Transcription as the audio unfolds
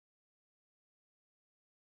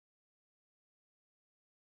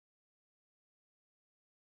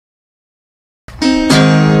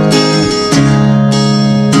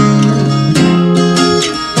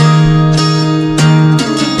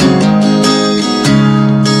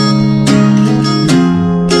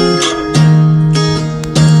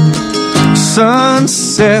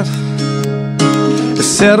sunset,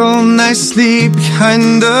 settle nicely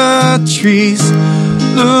behind the trees.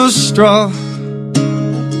 Loose straw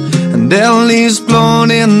and their leaves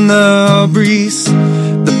blown in the breeze.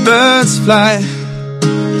 The birds fly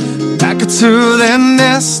back to their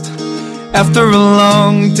nest after a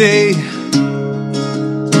long day.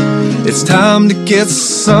 It's time to get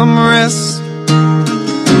some rest.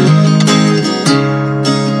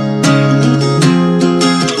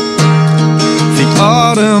 The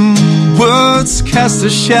autumn woods cast a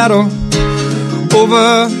shadow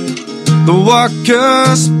over the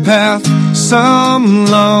walker's path. Some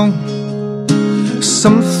long,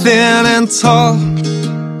 some thin and tall,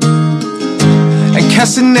 and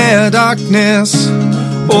casting their darkness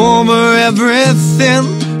over everything.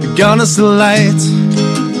 Gone is the light,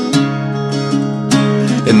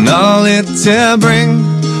 and all it dare bring.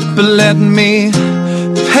 But let me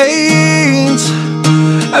paint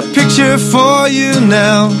a picture for you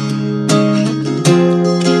now.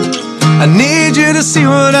 I need you to see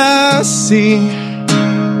what I see.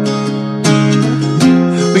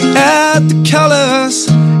 We add the colors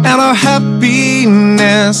and our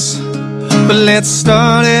happiness, but let's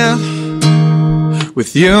start it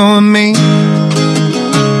with you and me.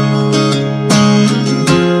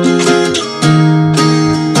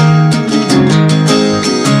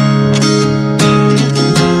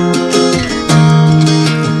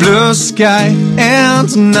 Blue sky and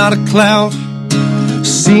not a cloud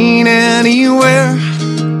seen anywhere.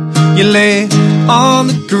 You lay on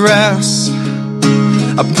the grass,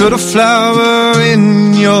 I put a flower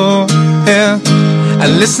in your hair,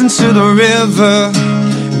 and listen to the river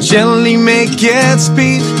gently make it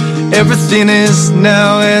speak. Everything is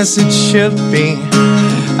now as it should be.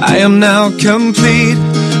 I am now complete,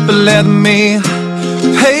 but let me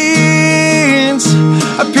paint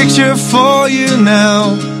a picture for you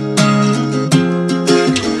now.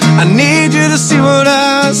 I need you to see what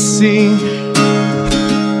I see.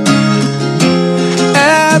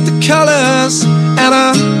 Add the colors and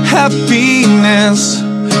our happiness,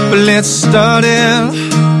 but let's start it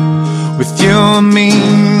with you and me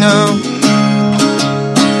now.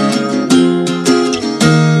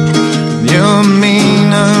 You and me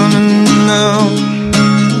now, now.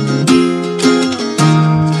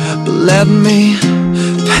 But let me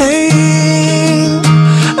paint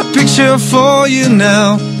a picture for you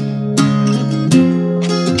now.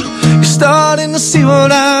 Starting to see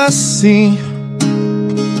what I see.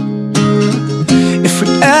 If we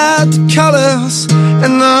add the colors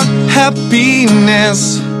and the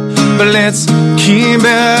happiness, but let's keep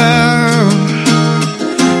it.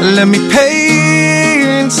 Let me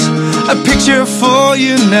paint a picture for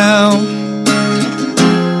you now.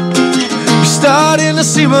 We're starting to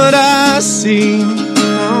see what I see.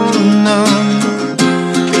 Oh no.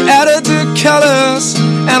 We added the colors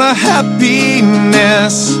and our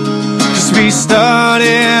happiness. We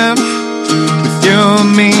started with you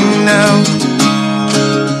and me now.